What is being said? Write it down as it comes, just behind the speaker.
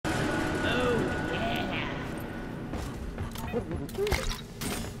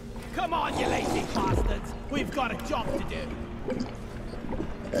Come on, you lazy bastards! We've got a job to do.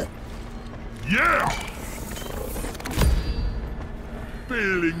 Yeah!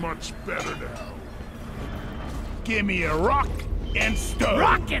 Feeling much better now. Give me a rock and stone.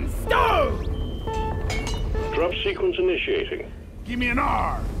 Rock and stone! Drop sequence initiating. Give me an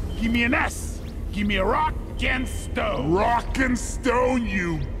R. Give me an S. Give me a rock and stone. Rock and stone,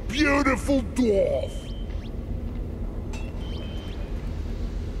 you beautiful dwarf.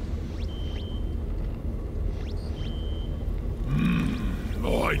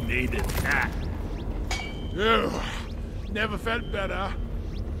 Oh, I needed that. Ugh, never felt better.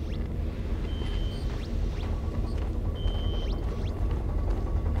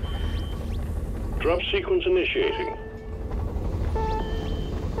 Drop sequence initiating.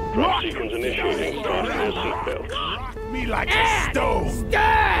 Drop sequence initiating. Fasten your seatbelt. Rock me like a stone.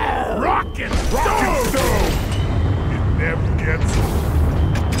 Stone! Rock and stone. It never gets old.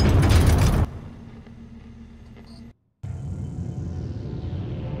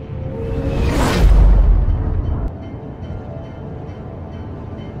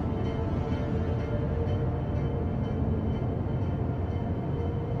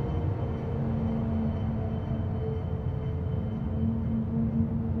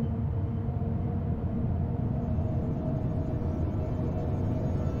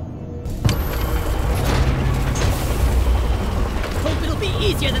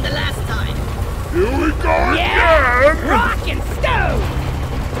 'Easier than the last time. Here we go Yeah! again! Rock and stone!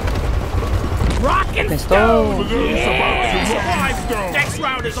 Rock and stone! Yeah! Next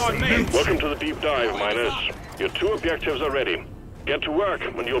round is on me! Welcome to the deep dive, miners. Your 2 objectives are ready. Get to work,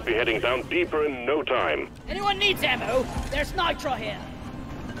 and you'll be heading down deeper in no time. Anyone needs ammo? There's nitro here.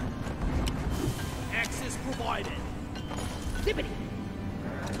 Access provided. Zippity.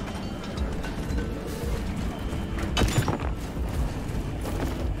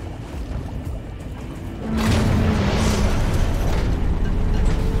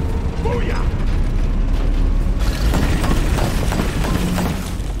 Booyah!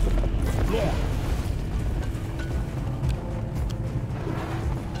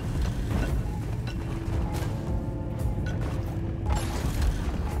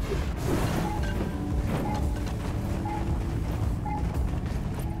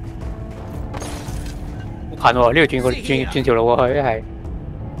近喎，呢度轉條路過去係，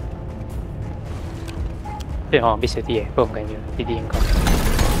雖然可能必少啲嘢，不過唔緊要，呢啲應該。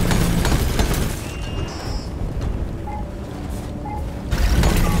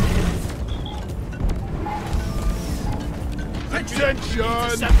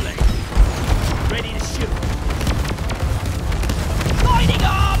Attention! Ready to shoot. Lighting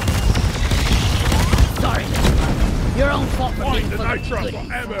up! Sorry, your own fault for being Find the nitro goodies.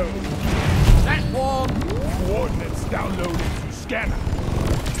 for ammo! That warm. Coordinates downloaded to scanner.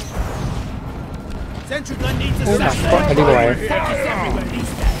 Sentry gun needs a Oh my second. God, I didn't know I- Sentry's everywhere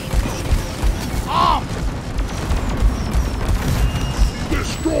these days. Armed!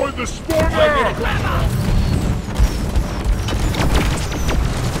 Destroy the We're spawner! gonna grab out.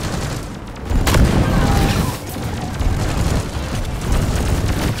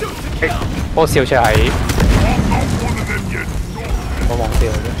波士好似係 I'm not one of them, you 我望先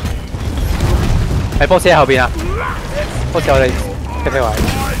嘅啫。喺波士喺後邊啊！波士我哋飛飛位。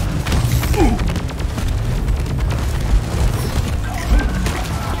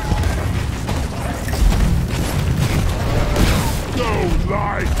Go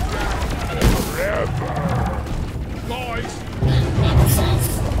like that forever! Guys!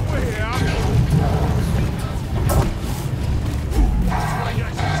 We're here!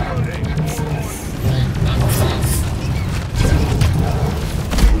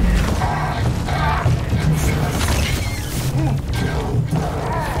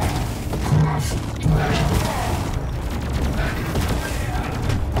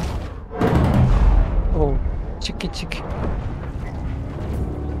哦，치키。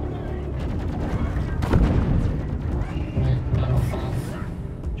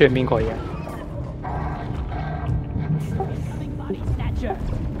追邊個嘢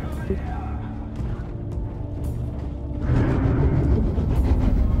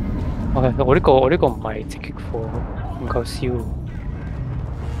？OK，我呢個唔係直擊貨，唔夠燒。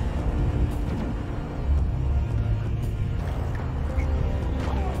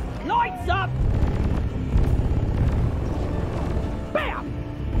Lights up! Bam!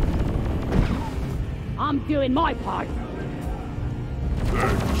 I'm doing my part.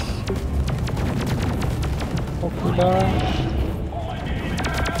 OK 啦。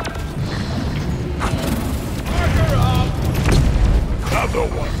 Another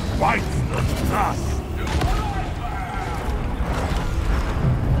one bites the dust!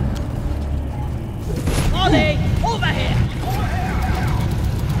 Molly, over here!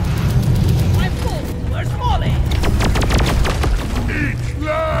 I'm full. Where's Molly? Eat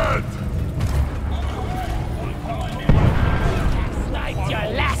lad! Snipe your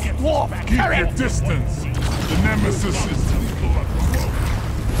last dwarf Keep your turret! distance. The nemesis is...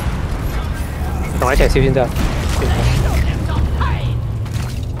 同我一齊燒先得。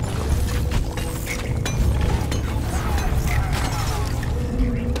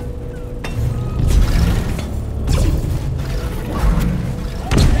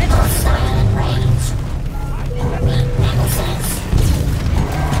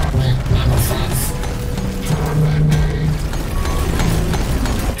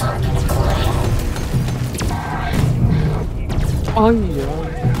哎呀！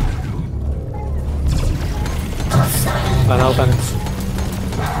翻啦，翻啦！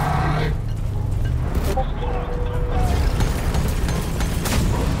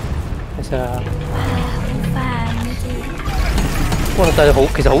其實，哇！但係好，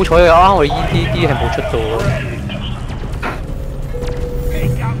其實好彩啊！我哋呢啲係冇出到喎。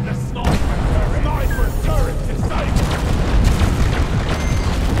Take out the sniper turret to save it.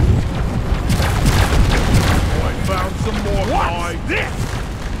 I found some more guys. This?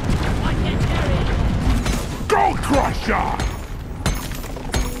 I can carry it. Gold Crusher!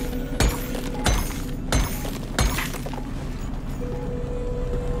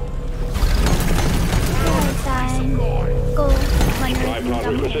 Supply plant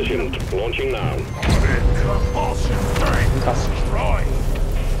repositioned. Launching now. Propulsion turret destroyed.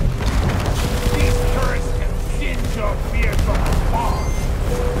 These turrets can singe your vehicle apart.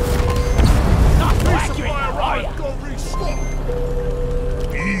 Not too accurate, are ya? Go restock.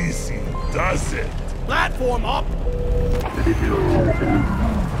 Easy does it. Platform up!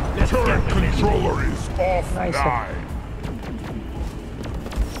 Turret controller is offline.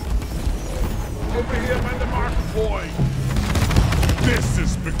 Over here by the marker point. This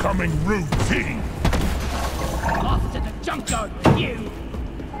is becoming routine. Off to the junkyard, you!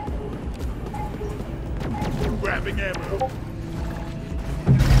 Grabbing ammo.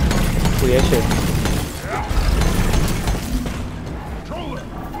 冇嘢算。 Controller.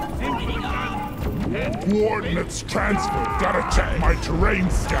 Coordinates transferred. Gotta check my terrain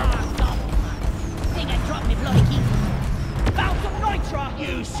scanner. Think I dropped me bloody key. Found some nitra!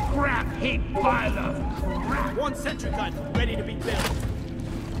 You scrap heap pile of crap. One sentry gun ready to be built.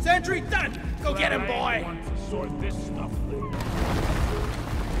 Sentry done! Go get him, boy! Want to sort this stuff later.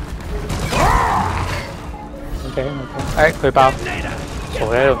 OK OK， 誒佢爆，傻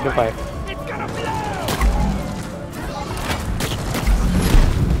喺度都廢。 It's gonna blow!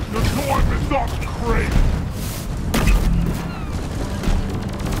 The time is not great.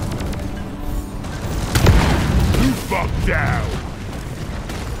 You fuck down.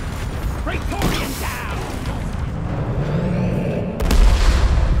 Praetorian down!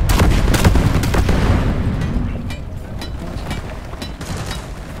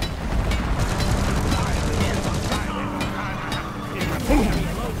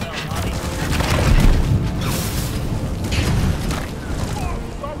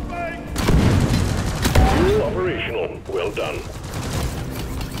 Operational. Well done.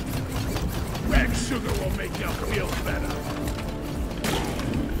 Red sugar will make you feel better.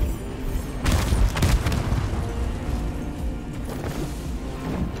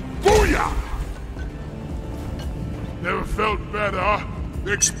 Booyah! Never felt better.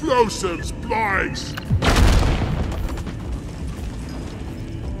 Explosives, blinds.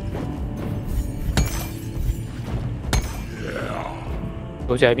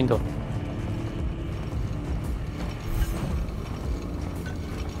 好似喺邊度？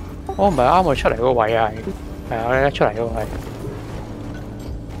我唔係啱我出嚟嗰個位啊，係啊，我哋一出嚟嗰個位。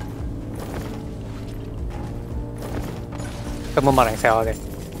根本冇零射我哋。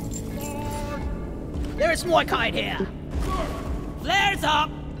 There's more kite here! Flares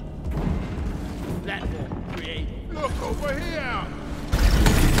up! Platform created. Look over here.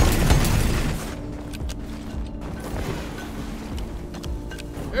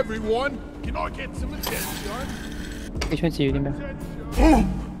 Everyone, can I get some attention? 呢槍至於啲咩？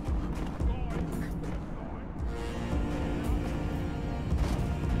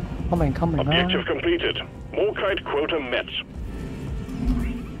 coming 啦！ Objective completed. More kite quota met.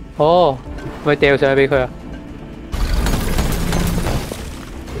 哦，咪掉上去俾佢啊！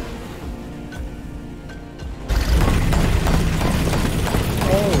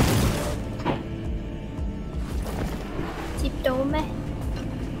接到咩？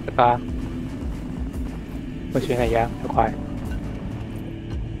得㗎，咪算係而家，好快。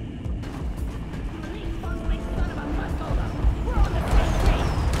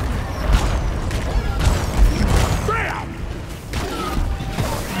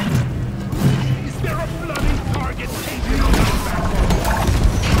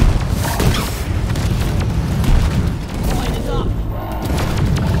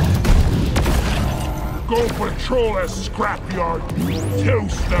patrol as scrapyard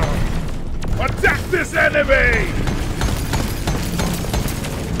toaster. Attack this enemy!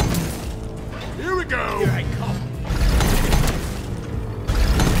 Here we go! Here I come.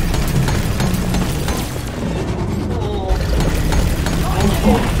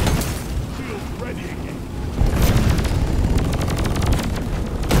 Shield ready again.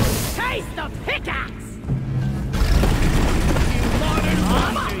 Taste the pickaxe!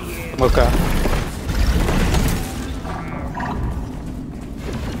 Một cả.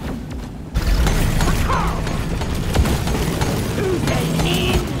 Who's a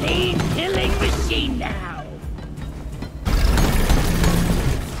lean killing machine now?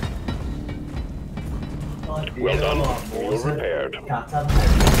 Well done. Mule repaired.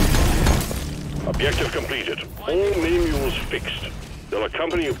 Objective completed. All mini mules fixed. They'll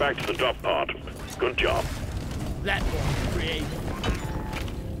accompany you back to the drop pod. Good job. That one created.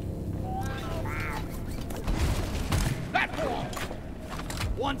 That one!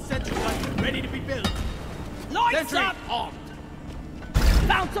 One sentry gun ready to be built. Lights sentry up! Armed.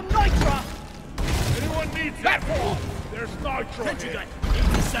 Found some nitra! Anyone needs that one? There's nitro Sentry here. gun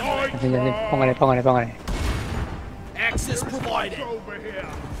needs assembly. ป้องกันเลยป้องกันเลยป้องกันเลย Access provided. Over here.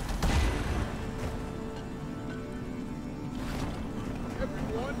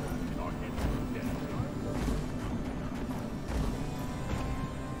 Everyone, not interested.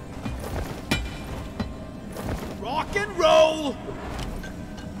 Rock and roll!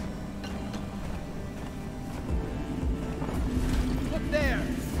 Look there!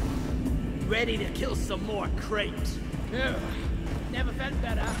 Ready to kill some more crates. Never felt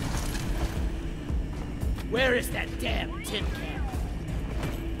better. Where is that damn tin can?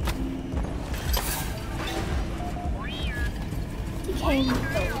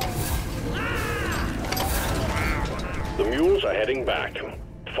 The mules are heading back.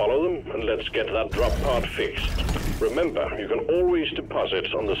 Follow them and let's get that drop pod fixed. Remember, you can always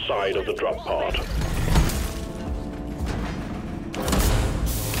deposit on the side of the drop pod.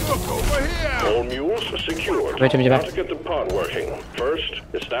 Look over here! All mules secured. Wait, How to get the pod working. First,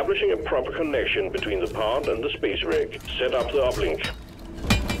 establishing a proper connection between the pod and the space rig. Set up the uplink.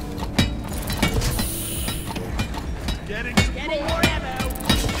 Getting more ammo!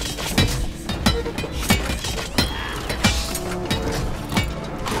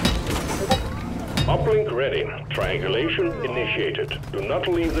 Uplink ready. Triangulation initiated. Do not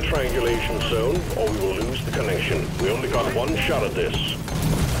leave the triangulation zone or we will lose the connection. We only got one shot at this.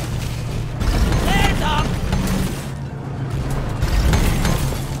 Hands up!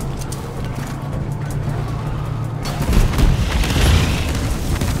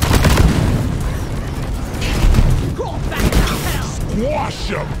 Crawl back to hell! Wash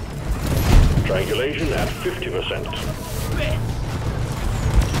him! Triangulation at 50%. Bitch!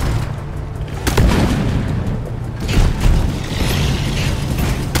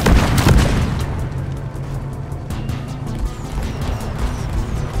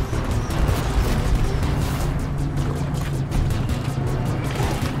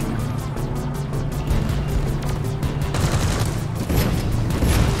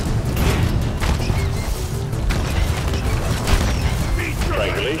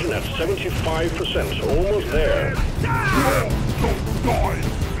 Triangulation at 75%. Almost there. Don't die!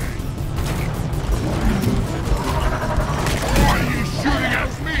 Why are you shooting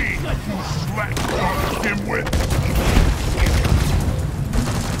at me, you slack-jawed dimwit?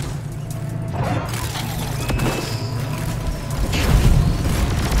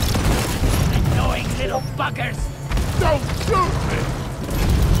 Annoying little buggers! Don't shoot me!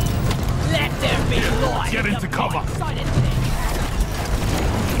 Let there be light! Get into cover. Excited thing.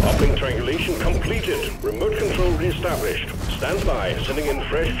 Uplink triangulation completed. Remote control reestablished. Stand by, sending in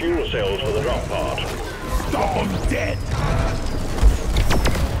fresh fuel cells for the drop pod. I'm dead!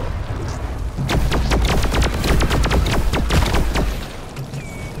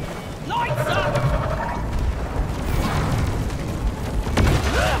 Lights up!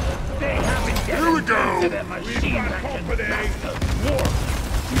 They haven't Here we go! the machine We've got that can company! War!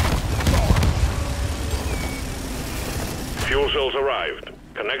 Fuel cells arrived.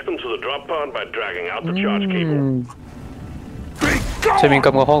 Connect them to the drop pod by dragging out the charge cable. Be gone! 上面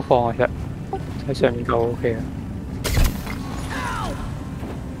撳個康放啊，其實喺上面就 OK 啦。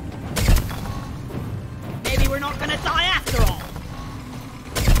 Maybe we're not gonna die after all!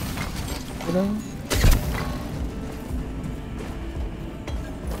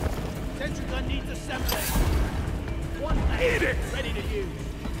 Sentry gun needs assembly. One Eat it! ready to use.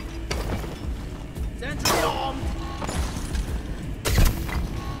 Sentry armed.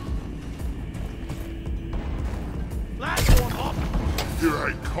 Platform up. Here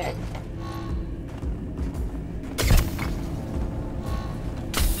I come.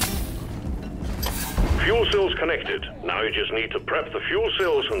 connected. Now you just need to prep the fuel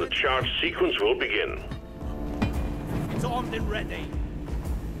cells and the charge sequence will begin. It's armed and ready.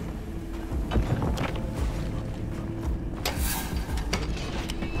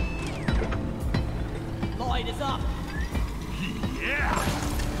 Light is up. Yeah!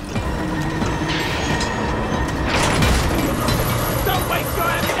 Don't waste your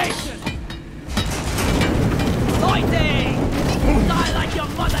ammunition! Lighting! Die like your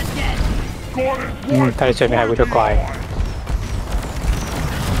mother did! 睇你最尾係會出怪。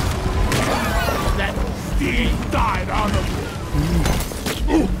That steed died on the...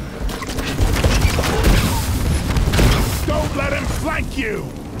 Don't let him flank you!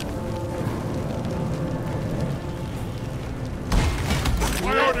 I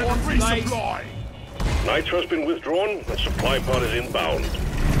ordered resupply! Nitro's been withdrawn and supply pod is inbound.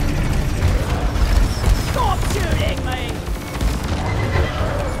 Stop shooting me!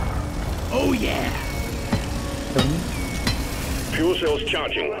 Oh yeah! Fuel cells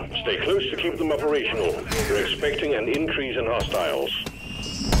charging. Stay close to keep them operational. We're expecting an increase in hostiles.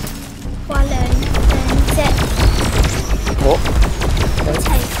 話兩隻一齊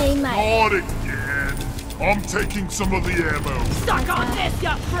飛埋。 Not again! I'm taking some of the ammo. Suck on this,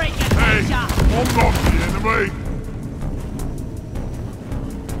 you freaking Hey, ninja! I'm not the enemy!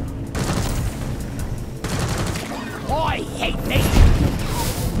 I hate me!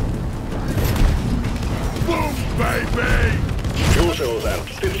 Boom, baby! Fuel cells at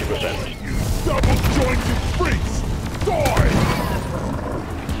 50%. You double-jointed freaks! Die!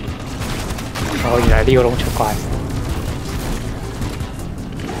 哦，原來呢個窿出怪。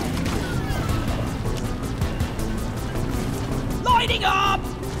Lighting up!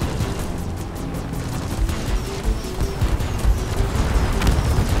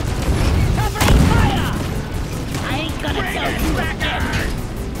 Covering fire! I ain't gonna tell you again!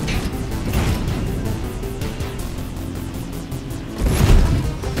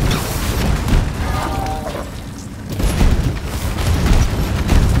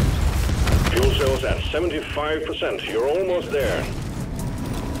 Fuel cells at 75%. You're almost there.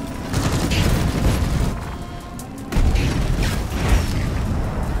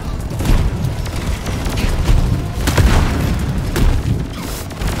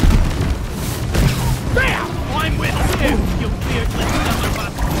 I'm with you, you beardless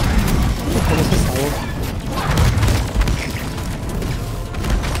dumbass! 我哋出手。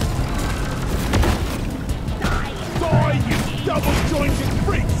 Die, you double-jointed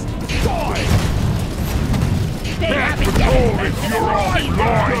freaks! Die! They haven't yet! If you're all lying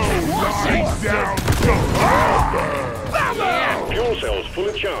down to harbor! Fuel cells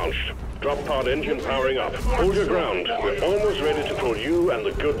fully charged. Drop pod engine powering up. Hold your ground. We're almost ready to pull you and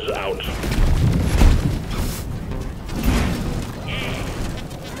the goods out.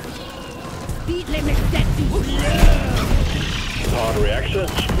 Speed limit set to Pod reactor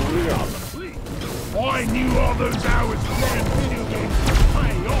spooling up. I knew all those hours playing video games would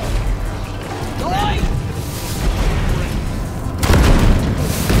pay off!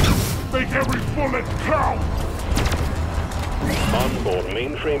 Make every bullet count! Onboard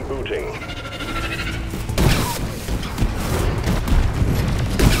mainframe booting.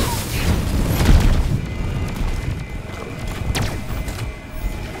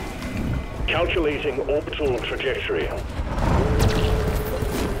 Calculating orbital trajectory.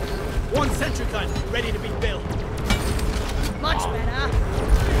 One sentry gun ready to be built. Much better.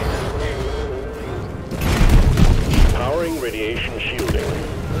 Powering radiation shielding.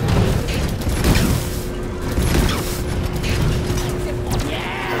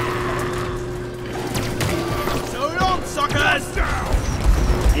 So long, suckers!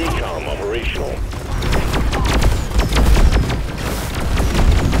 ECOM operational.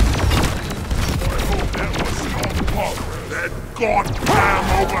 That wasn't on pump! That goddamn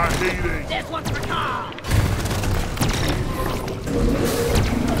overheating! This one's for Carl!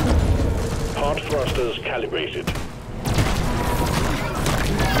 Pod thrusters calibrated.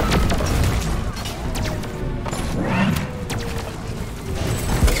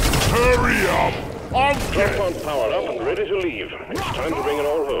 Hurry up! I'm Drop pod powered up and ready to leave. It's time to bring it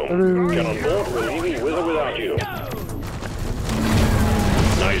all home. Get on board, we're leaving with or without you.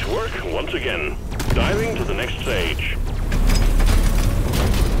 Nice work, once again. Diving to the next stage.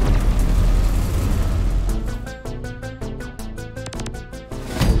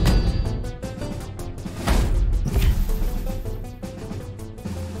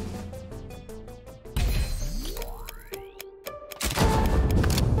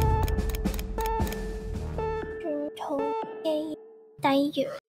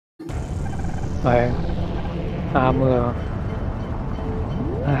係啱㗎，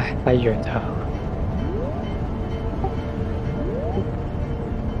唉，低完就。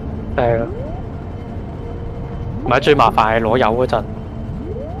係咯，唔係最麻煩係攞油嗰陣。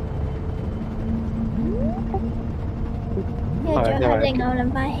跟住係令我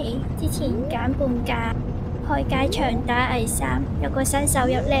諗翻起之前減半價開街場打偽3，有個新手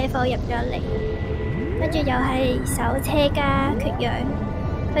入 level 入咗嚟，跟住又係手車加缺氧，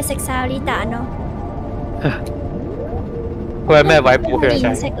佢食晒我啲蛋咯。佢係咩位補血嘅？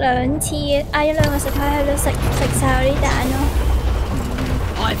連食2次，嗌咗2個食牌喺度食晒我啲蛋咯。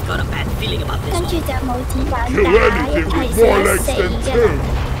跟住就冇子彈打，一係死嘅。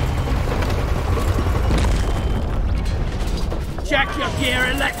Check your gear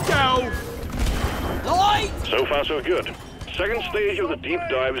and let's go! Light! So far, so good. Second stage of the deep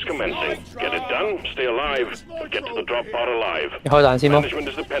dive is commencing. Get it done, stay alive, but get to the drop pod alive. 你開彈先咯。 Management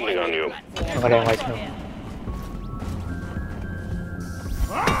is depending on you. 我兩位先。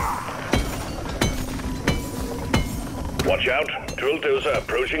Watch out, drill dozer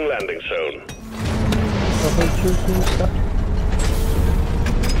approaching landing zone.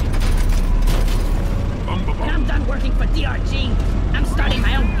 When I'm done working for DRG, I'm starting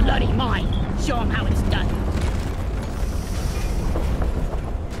my own bloody mine. Show them how it's done.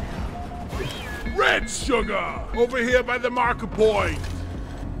 Red sugar! Over here by the marker point!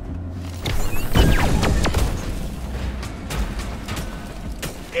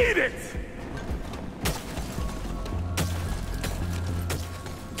 Eat it!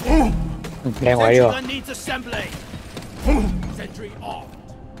 Đang ngoài đi rồi. Sentry gun needs assembly. Sentry off.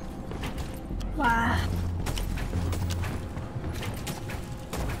 哇！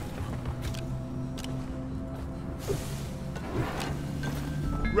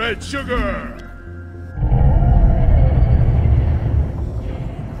 Red sugar!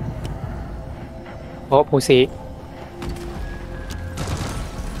 Ủa, phụ sĩ.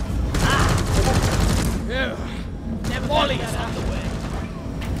 Yeah. Their volley is on the way.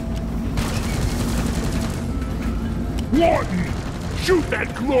 Warden! Shoot that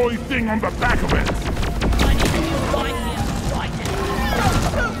glowy thing on the back of it! I need a new line here. Right.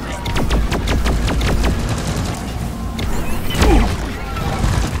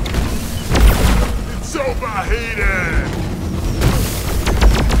 It's overheated!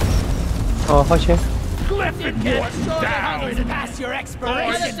 Ồ, thôi chứ. Clip it, Warden, down! Pass your Are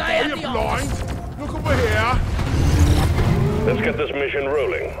expiration you blind? Look over here! Let's get this mission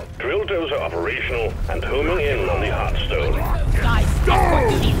rolling. Drill dozer operational and homing in on the Heartstone. Guys, escort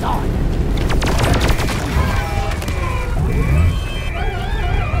duty's on.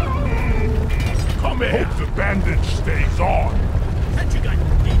 Come here! Hope the bandage stays on! Sentry gun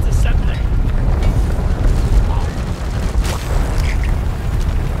needs assembly.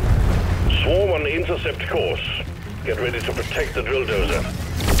 Swarm on intercept course. Get ready to protect the drill dozer.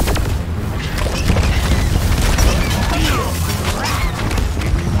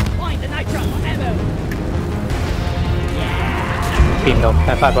 Find the nitro ammo. Tìm được,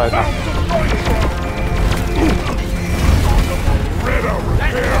 phải phải phải. Redo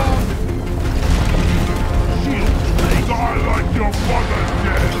repair! Die like your mother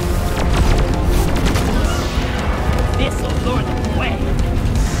did! This'll lure them away.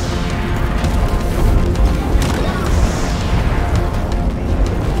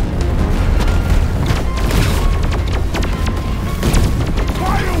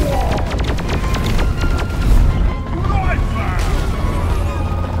 Firewall! Rifle!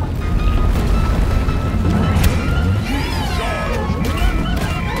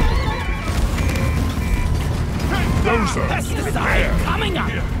 Dozer! Pesticide coming up.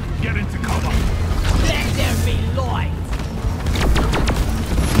 Here, get into cover! Let there be light.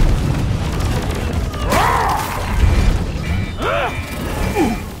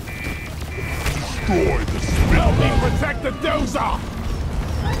 Destroy the Help me protect the dozer!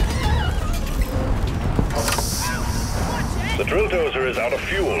 The drill dozer is out of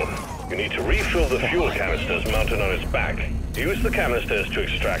fuel. You need to refill the fuel canisters mounted on its back. Use the canisters to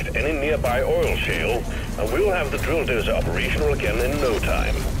extract any nearby oil shale, and we'll have the drill dozer operational again in no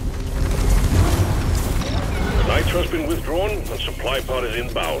time. The nitro's been withdrawn, and supply pod is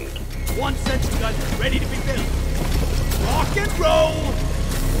inbound. One sentry gun ready to be built. Rock and roll.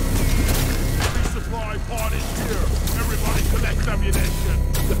 The supply pod is here! Everybody collect ammunition!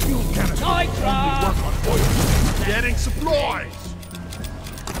 The fuel canister will only work on oil. Getting supplies!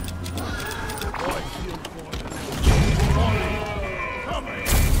 Come here!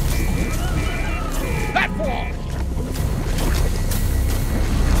 Platform.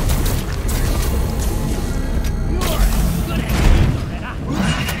 Good at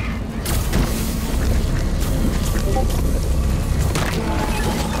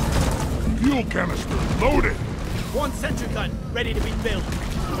Fuel canister loaded! One sentry gun ready to be built.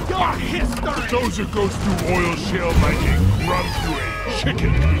 Your history! The dozer goes through oil shale like a grub through a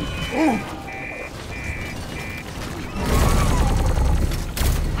chicken. Ooh.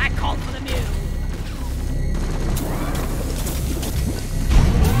 I called for the mule.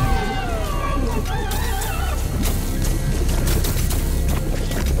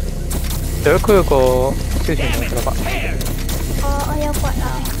 널크 거 쓸 수 있는 들어봐. 我有掘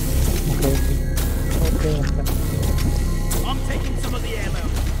啊。 오케이. I'm taking some of the ammo.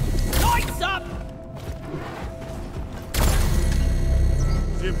 Lights up!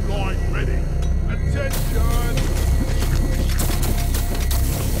 Zip line ready. Attention!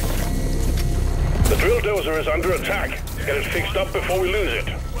 The drill dozer is under attack. Get it fixed up before we lose it.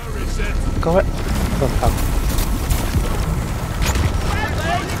 Where is it? Go ahead. 그렇다.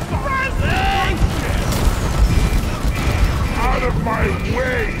 Out of my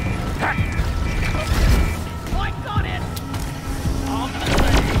way! I got it! On the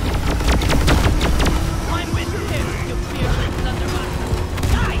way. I'm with you, you fearsome thunderman.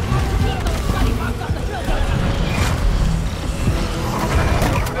 Guys, keep those bloody bugs off the drill dozer.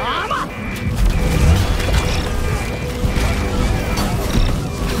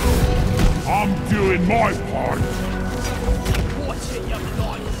 I'm doing my part. Watch it, you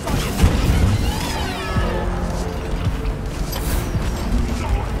blind science.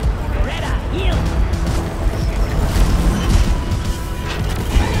 Loretta, heal!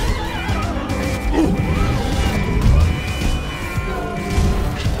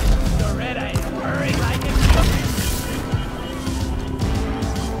 Loretta is purring like a puppy.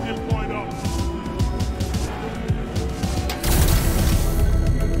 Get point up.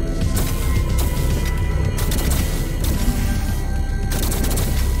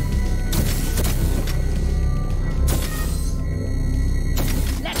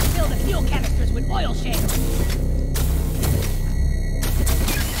 Let's fill the fuel canisters with oil shale.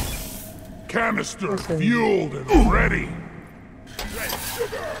 Canister fueled and ready.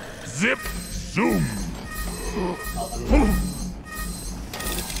 Zip, zoom.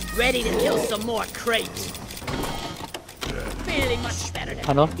 Ready to kill some more crates. Feeling much better now.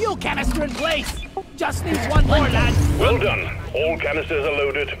 하나? Fuel canister in place. Just needs one more, lad. Well done. All canisters are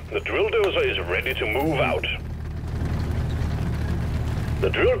loaded. The drill dozer is ready to move out. The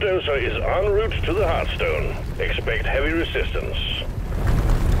drill dozer is en route to the Hearthstone. Expect heavy resistance.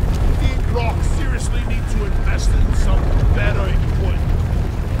 Deep Rock seriously need to invest in some better equipment.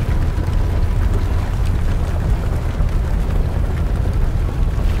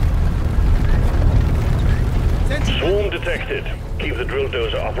 Swarm detected. Keep the drill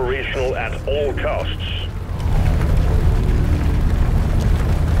dozer operational at all costs.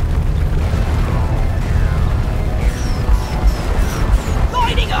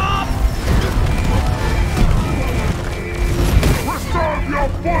 Lighting up! Preserve your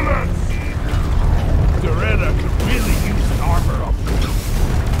bullets! Doretta could really use an armor upgrade.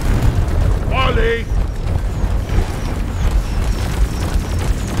 Ollie!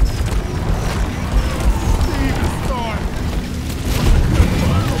 Steve is gone.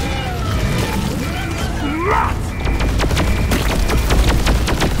 Rat!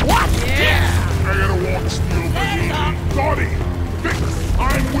 What? Yeah! I gotta walk steel behind Dottie! Fix!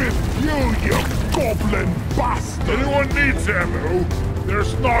 I'm with you, you goblin bastard! Anyone needs ammo?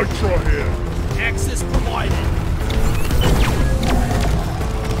 There's nitro here. Access provided.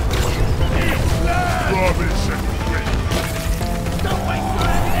 Rubbish and quit. Don't waste your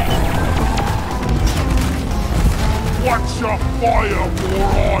ammunition. Watch your fire,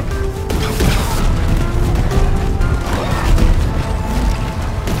 moron!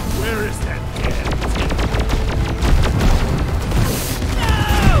 Where is that kid?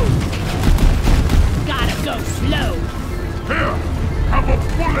 No! Gotta go slow. Here! Have a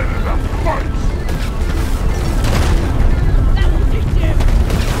bullet in the face! That will teach him.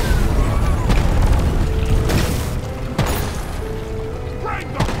 Bring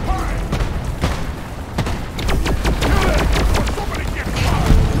the fire! Kill it! Or somebody get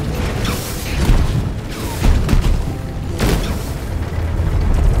fired!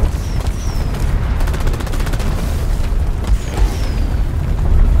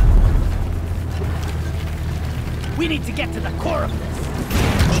 We need to get to the core of this.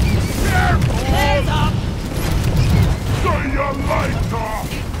 Careful! Hands up! Say your lights off!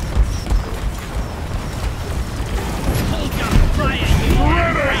 Hold your fire, you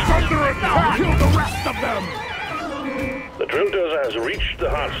Reddit's under attack! Kill the rest of them! The drill dozer has reached the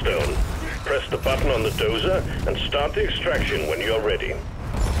Hearthstone. Press the button on the dozer and start the extraction when you are ready.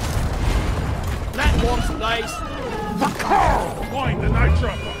 Platform's nice. For Carl! Find the nitro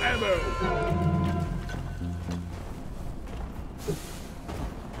for ammo!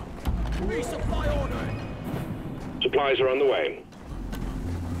 Resupply order. Supplies are on the way.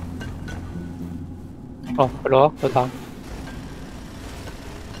 哦，攞到彈。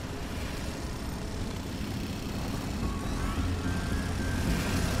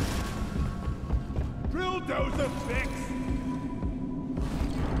Drill dozer fix.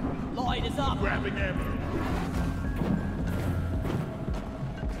 Light is up. Grabbing ammo.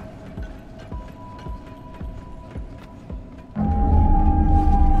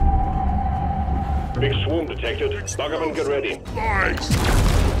 Big swarm detected. Bug up and get ready. Nice.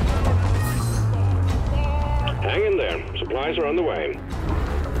 Hang in there. Supplies are on the way.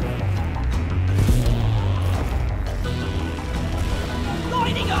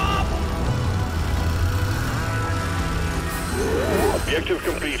 Lighting up. Objective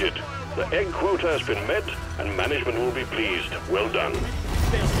completed. The egg quota has been met, and management will be pleased. Well done.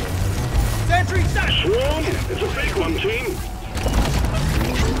 Sentry set. Swarm! It's a big one, team!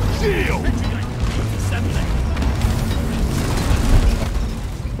 Shield.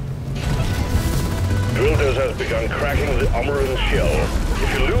 Drill dozer has begun cracking the Omeran shell. If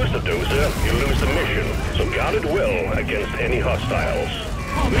you lose the dozer, you lose the mission, so guard it well against any hostiles.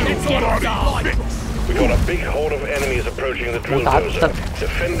 Let's get inside. We got a big horde of enemies approaching the drill dozer.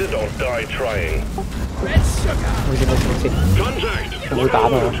 Defend it or die trying. Red sugar. 冇事冇事冇事， Contact! 唔會打啊！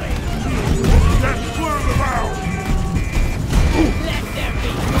 Let's clear them out. Let there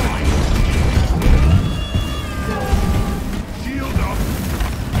be light. Shield up.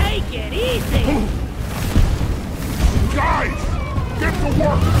 Take it easy. Guys, get to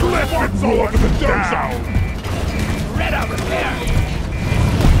work. Cliff it's all over the dozer. Red out repair.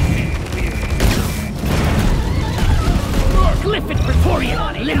 Cliff it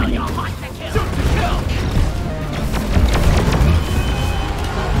Praetorian. Eliminate. Shoot to kill.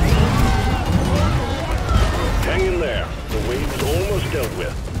 Hang in there. The wave is almost dealt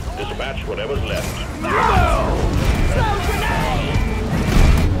with. Dispatch whatever's left. Slow grenade.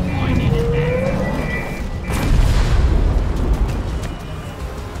 I needed that.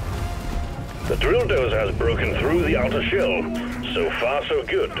 The drill dozer has broken through the outer shell. So far, so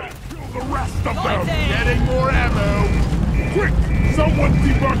good. Kill the rest of them. Getting more ammo. Quick! Someone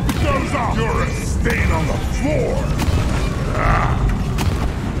debug the dozer! You're a stain on the floor!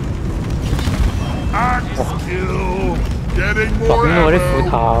 Axe kill! Getting 揾 more 我啲斧 ammo!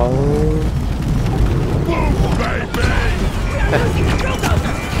 頭。 Boom, baby!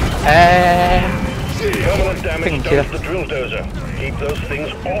 Permanent damage Thank does you. the drill dozer. Keep those things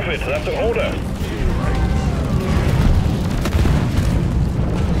off it. That's an order.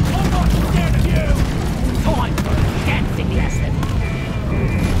 I'm not scared of you. Time for a dancing lesson.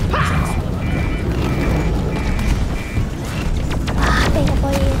 Ha! 哇！俾個波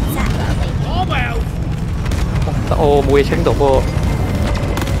要砸落嚟。 I'm out. 得我冇嘢清到喎。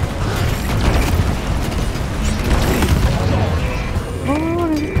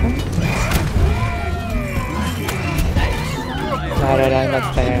嚟，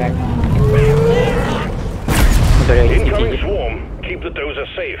我哋有 Incoming ECT。 swarm. Keep the dozer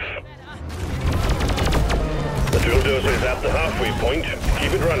safe. The drill dozer is at the halfway point.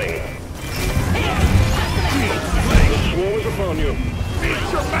 Keep it running. The swarm is upon you.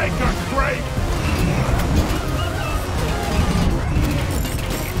 Meet your maker, Craig!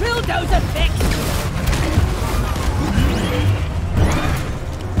 Bulldozer fixed.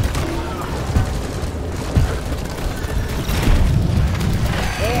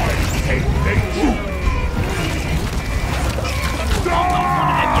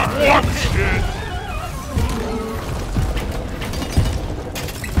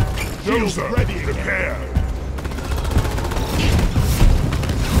 Dozer ready to repair.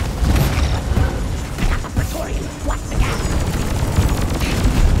 Praetorian, what's the gap?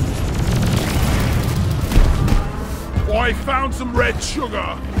 I found some red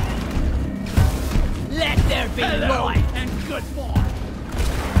sugar. Let there be light and good form.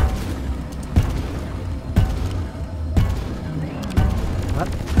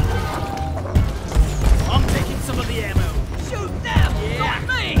 I'm taking some of the ammo. Shoot them! Yeah. Not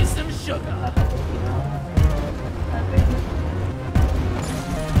me! Some sugar.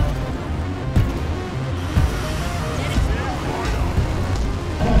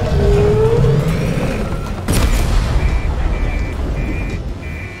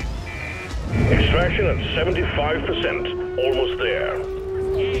 Extraction at 75%. Almost there.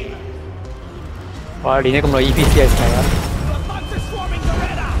 我練咗咁耐 EPC 係成啊！ The bugs are swarming the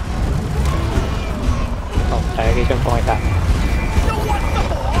radar. 哦，大家幾張放喺晒。 You want some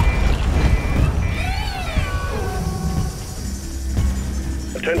more?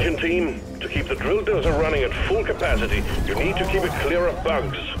 Attention team. To keep the drill dozer running at full capacity, you need to keep it clear of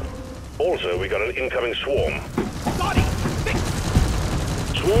bugs. Also, we got an incoming swarm. Got it!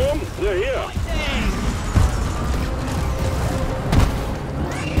 Swarm, they're here.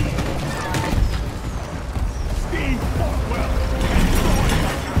 Steve Botwell!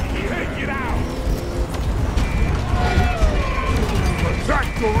 Take it out! Attack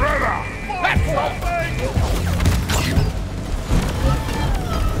Doretta! That's something!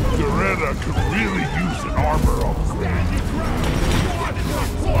 Doretta could really use an armor upgrade. Standing ground! What is the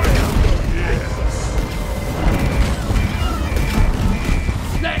fire? Yes!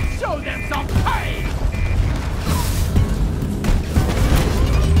 Let's show them some pain!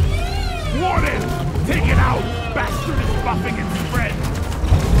 Warden! Take it out! Bastard is buffing its friend!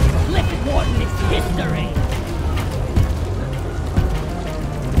 Liquid Warden is history!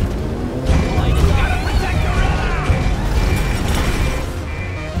 Gotta protect Gorilla!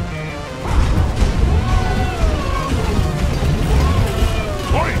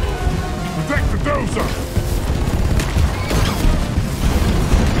 Oi! Protect the dozer!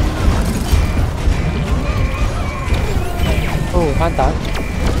 Oh, 翻蛋。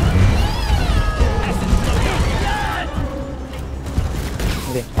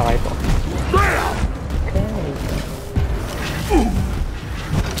你打一波。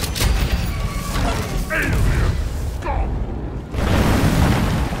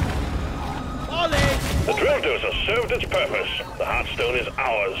The drill dozer served its purpose. The Heartstone is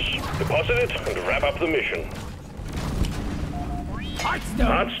ours. Deposit it and wrap up the mission.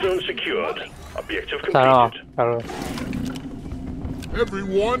 Heartstone secured. Objective 打了， completed. 打了。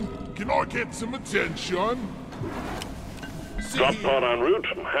 Everyone, can I get some attention? Drop pod en route.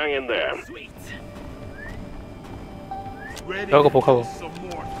 Hang in there.有个扑克。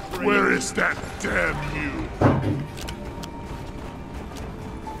 Where is that damn you?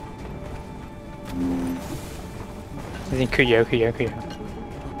 已經缺嘢，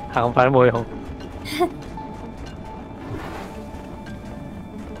行咁快都冇用。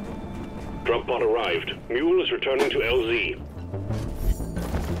Drop pod arrived. Mule is returning to LZ.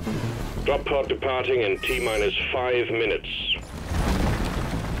 Drop pod departing in T-minus 5 minutes.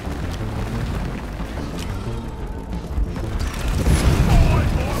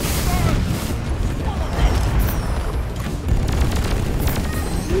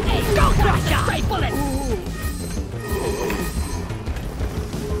 Go, Thrasher! Straight bullets!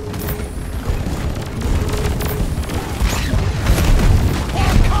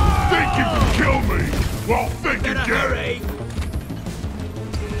 Think you can kill me? Well, think again! Hurry!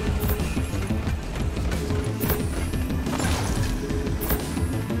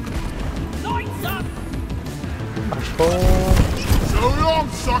 Lights up! So long,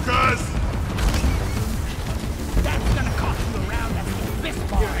 suckers! That's gonna cost you around that fist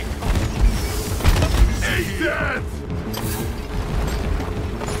bar. Eat that!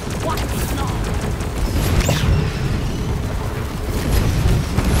 Watch me snow.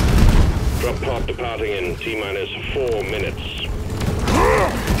 Drop pod departing in T-minus 4 minutes.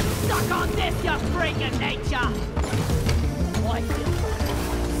 Stuck on this, you freak of nature! I feel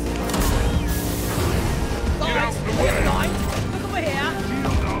Get out of the Guys, way! look over here!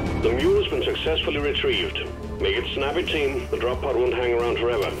 The mule has been successfully retrieved. Make it snappy, team. The drop pod won't hang around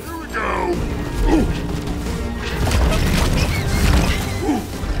forever. Here we go!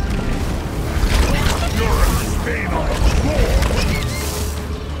 You're a stain on the floor!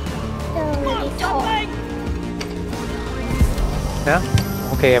 咩啊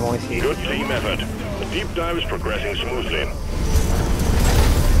 ？OK 嘅，冇事。 Good team effort. The deep dive is progressing smoothly.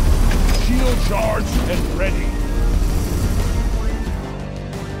 Shield charged and ready.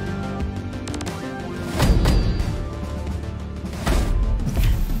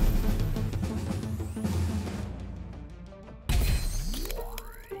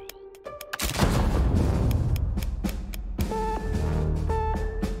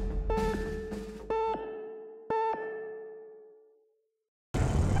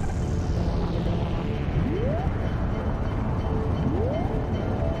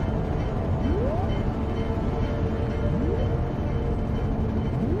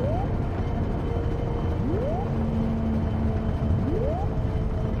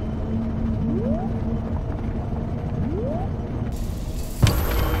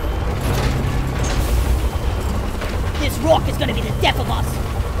 This rock is gonna be the death of us!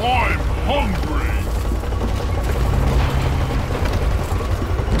 I'm hungry!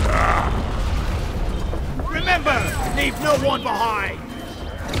 Remember, leave no one behind!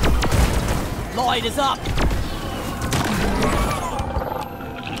 Light is up!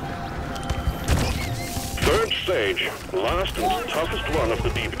 Third stage. Last and toughest one of the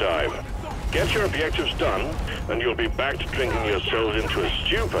deep dive. Get your objectives done, and you'll be back to drinking yourselves into a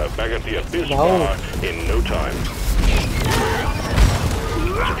stupor back at the Abyss Bar in no time.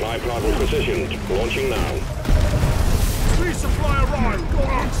 Supply plant was positioned. Launching now. Resupply arrived!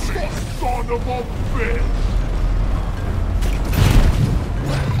 Son of a bitch!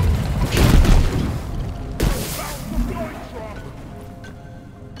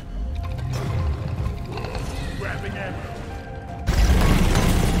 Grabbing ammo.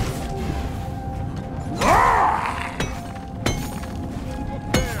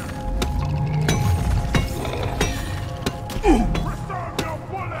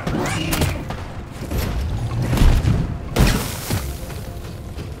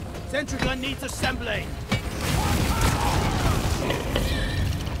 Sentry gun needs assembling.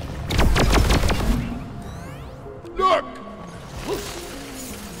 Look!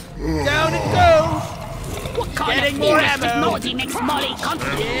 Down it goes! What kind Getting of more more ammo. technology makes Molly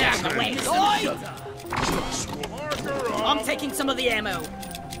constantly down the way? I'm taking some of the ammo.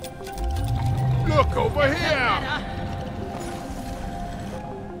 Look over here!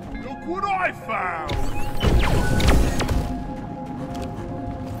 Look what I found!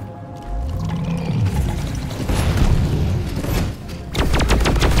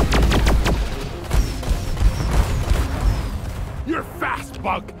 You're fast,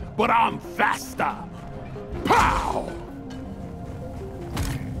 Bug, but I'm faster! Pow!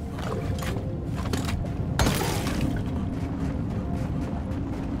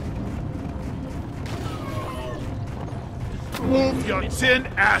 Move your tin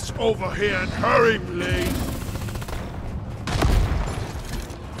ass over here and hurry, please!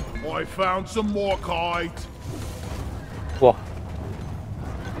 I found some more kite. 哇！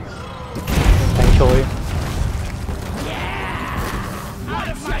睇錯。 Out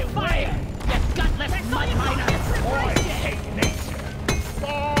of my way! You gutless mud miner! I hate nature.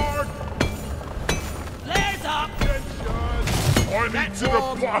 Guard! Flares up! I need to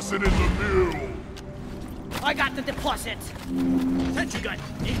deposit in the mule. I got the deposit. Sentry gun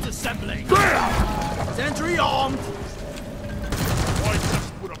needs assembling. There! Sentry armed. I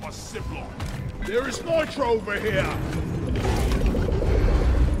just put up a zipline. There is nitro over here.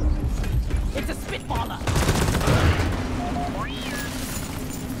 It's a spitballer!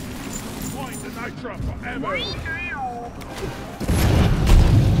 Find the nitro for ammo.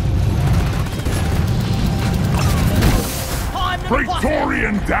 Time to deposit.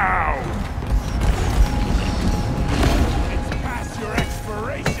 Praetorian down! It's past your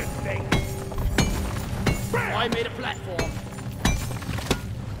expiration date. I made a platform.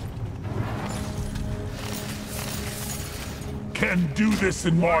 Can do this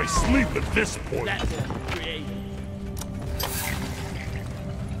in my sleep at this point. Platform created.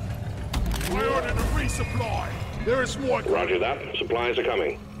 I ordered a resupply. There is more. Roger that. Supplies are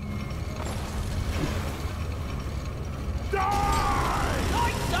coming. Die!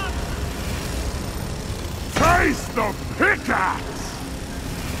 Lights up! Taste the pickaxe!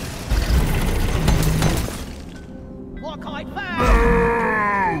 Blockade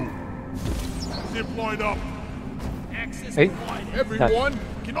found! Zip line up. Access Hey. provided. Everyone,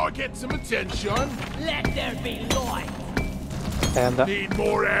 can I get some attention? Let there be light. 睇唔得。 Need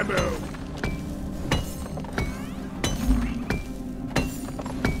more ammo.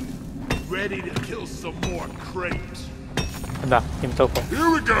 Ready to kill some more crates. 唔得，點收貨？ Here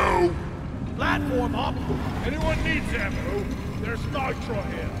we go. Platform up. Anyone needs ammo? There's nitro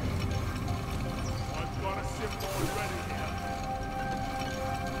here. I've got a zip line ready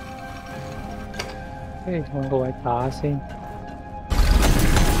here. 誒，揾個位打先。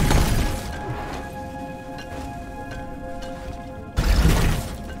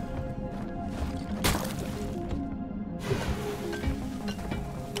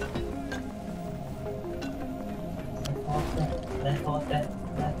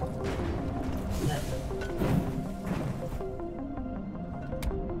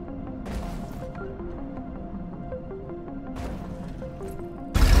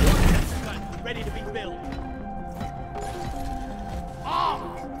Ready to be built.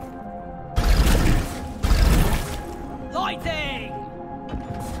 Armed! Lighting!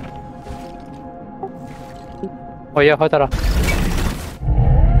 可以啊，開得啦。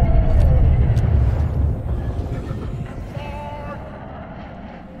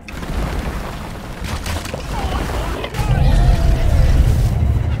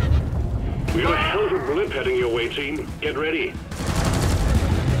 We got a hell of a blip heading your way, team. Get ready.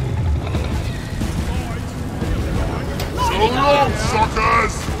 So long,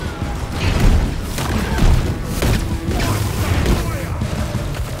 suckers!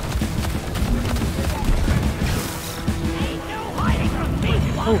 Ain't no hiding from me!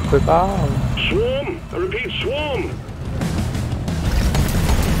 哦，佢包。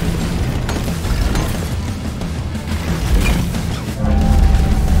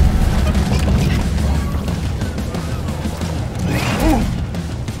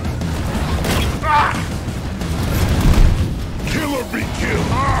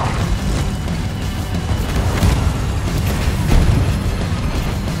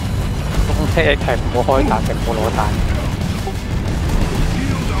聽係唔好開彈嘅，冇攞彈。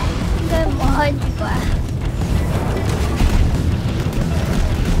應該唔好開住啩。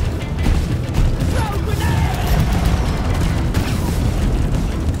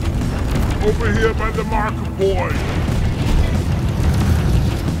Over here by the marker point.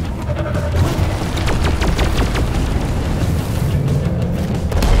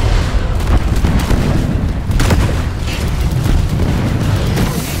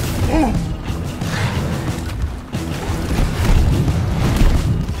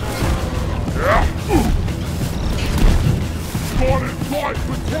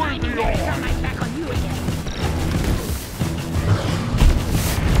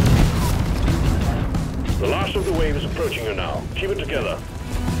 The last of the wave is approaching you now. Keep it together.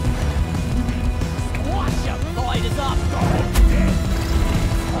 Watch your gliders up!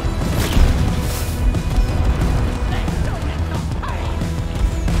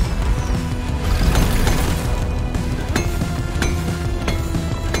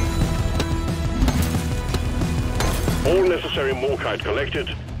 All necessary Morkite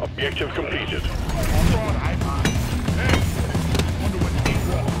collected. Objective completed.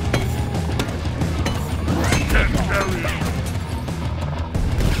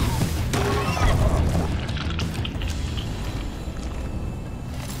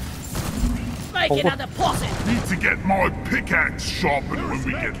 Make another deposit! Need to get my pickaxe sharpened when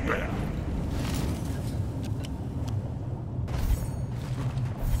we get back.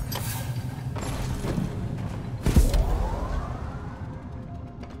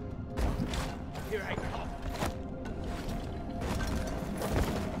 Here I come.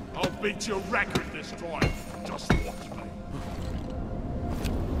 I'll beat your record this time. Just watch me.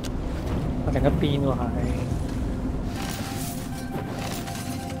 我另一邊喎係。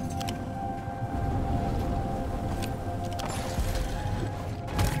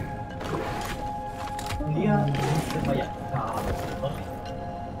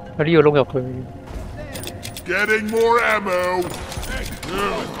嗰啲要碌入去。Getting more ammo.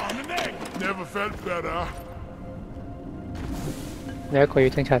 Never felt better. 你一個要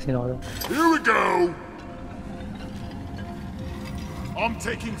偵察先攞到。Here we go. I'm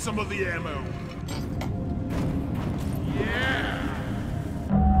taking some of the ammo.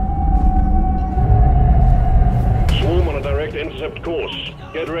 Swarm on a direct intercept course.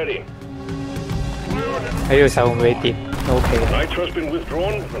 Get ready. 喺呢個時候會唔會跌 ？OK 嘅。 Nitro has been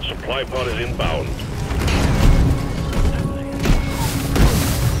withdrawn and supply pod is inbound.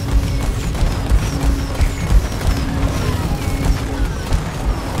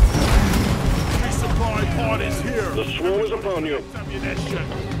 Resupply pod is here. The swarm is upon you. Ammunition.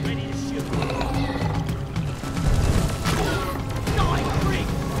 Ready to shoot. Nine, three.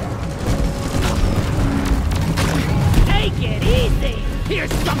 Take it easy!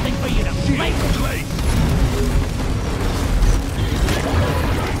 Here's something for you to play with!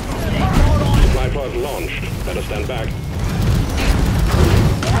 Supply pod launched. Better stand back.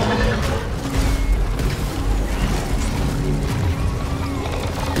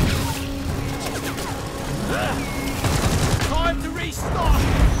 Time to restock!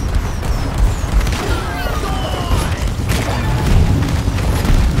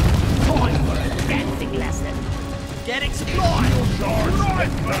 Time for a dancing lesson! Getting supplies!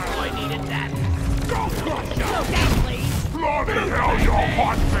 I needed that! Go down, please! Bloody hell, you're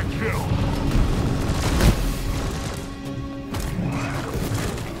hot to kill.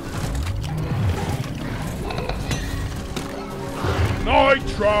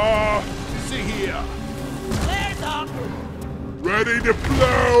 Nitra! See here! Flares up! Ready to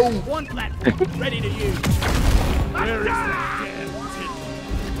blow! One platform ready to use! Where is that damn tin?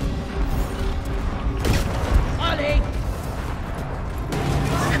 Ollie!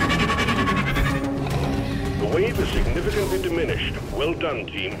 The wave is significantly diminished. Well done,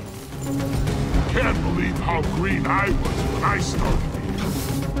 team. Can't believe how green I was when I started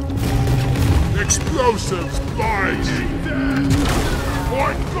here. Explosives, lightning!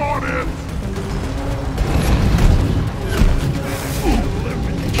 I got it!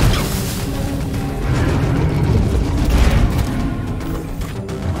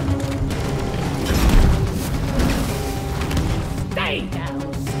 Stay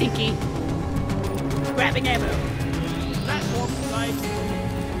down, stinky! Grabbing ammo! Platform right!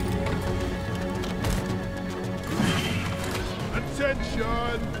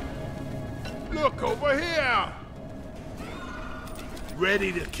 Attention! Look over here!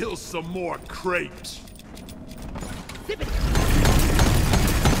 Ready to kill some more crepes. Zip it!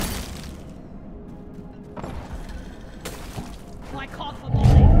 My call for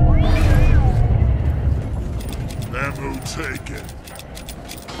volley! Ammo taken.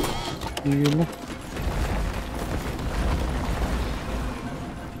 遠咯。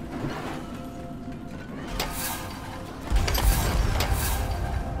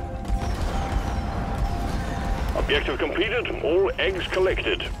Objective completed. All eggs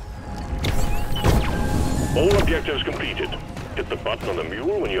collected. All objectives completed. Hit the button on the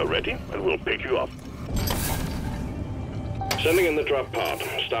mule when you're ready, and we'll pick you up. Sending in the drop pod.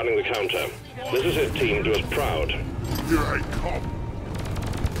 Starting the counter. This is it, team. Do us proud. Here I come.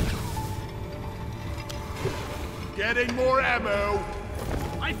 Getting more ammo.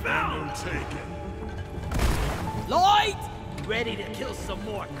 I found! Ammo taken. Light! Ready to kill some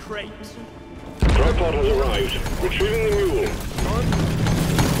more crepes. Drop pod has arrived. Retrieving the mule.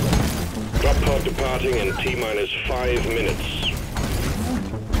 Drop pod departing in T-minus 5 minutes.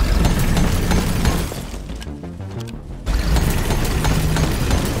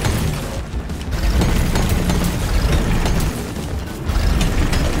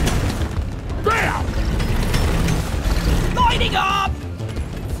 Lighting up!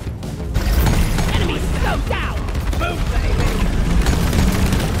 Enemy stoked down! Boom, baby!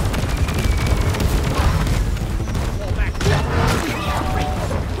 Fall back.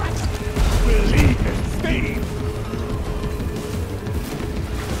 Believe in Steve.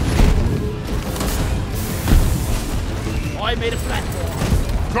 I made a platform.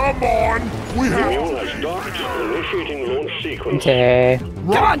 Come on. We The have mule has docked. Initiating launch โอ sequence. เค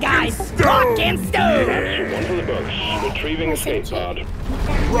Come on, guys! Rock and stone! That's one for the books. Retrieving escape pod.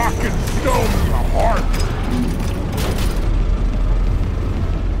 rock and stone in the heart.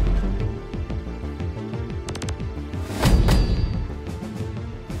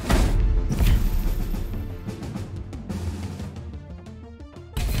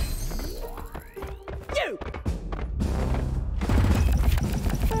 You!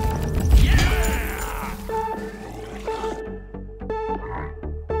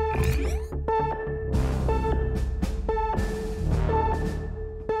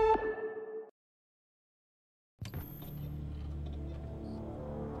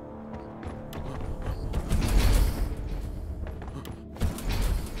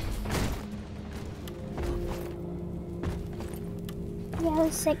 休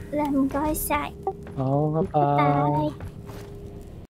息啦，唔該晒，好，拜拜拜。拜。